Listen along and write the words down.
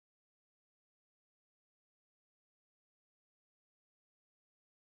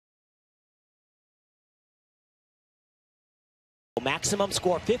Maximum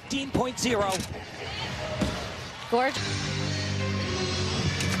score 15.0. Gorgeous.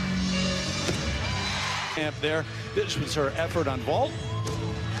 Camp there. This was her effort on vault.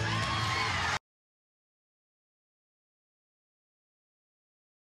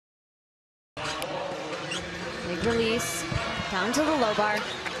 Big release. Down to the low bar.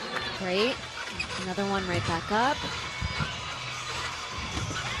 Great. Another one right back up.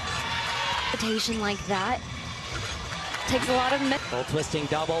 Rotation like that. Takes a lot of Full twisting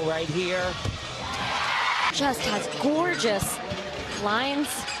double right here. just has gorgeous lines.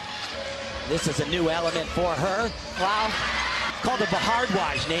 This is a new element for her. Wow. Called the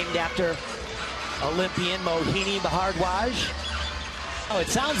Bhardwaj, named after Olympian Mohini Bhardwaj. Oh, it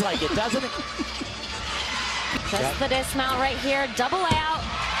sounds like it, doesn't it? Just the dismount right here. Double out.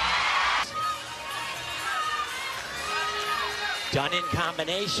 Done in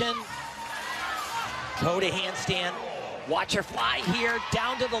combination. Toe to handstand. Watch her fly here,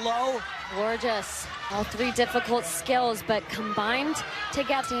 down to the low. Gorgeous. All three difficult skills, but combined to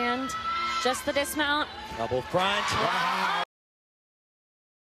get stand. Just the dismount. Double front. Wow.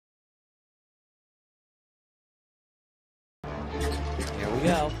 Here we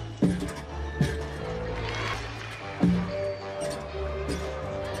go.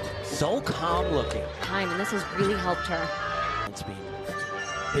 So calm looking. Time, and this has really helped her. It's been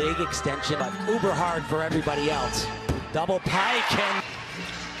big extension, but uber hard for everybody else. Double pike and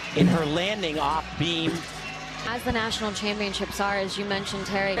in her landing off beam. As the national championships are, as you mentioned,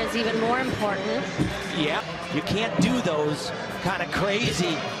 Terry, is even more important. Yeah, you can't do those kind of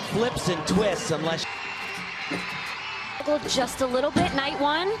crazy flips and twists unless... Just a little bit, night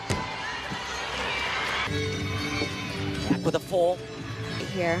one. Back with a full.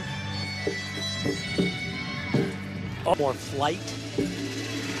 Here. Oh, more flight.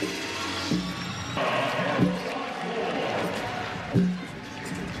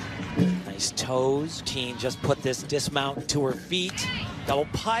 Nice toes. Teen just put this dismount to her feet. Double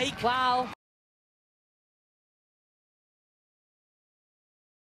pike. Wow.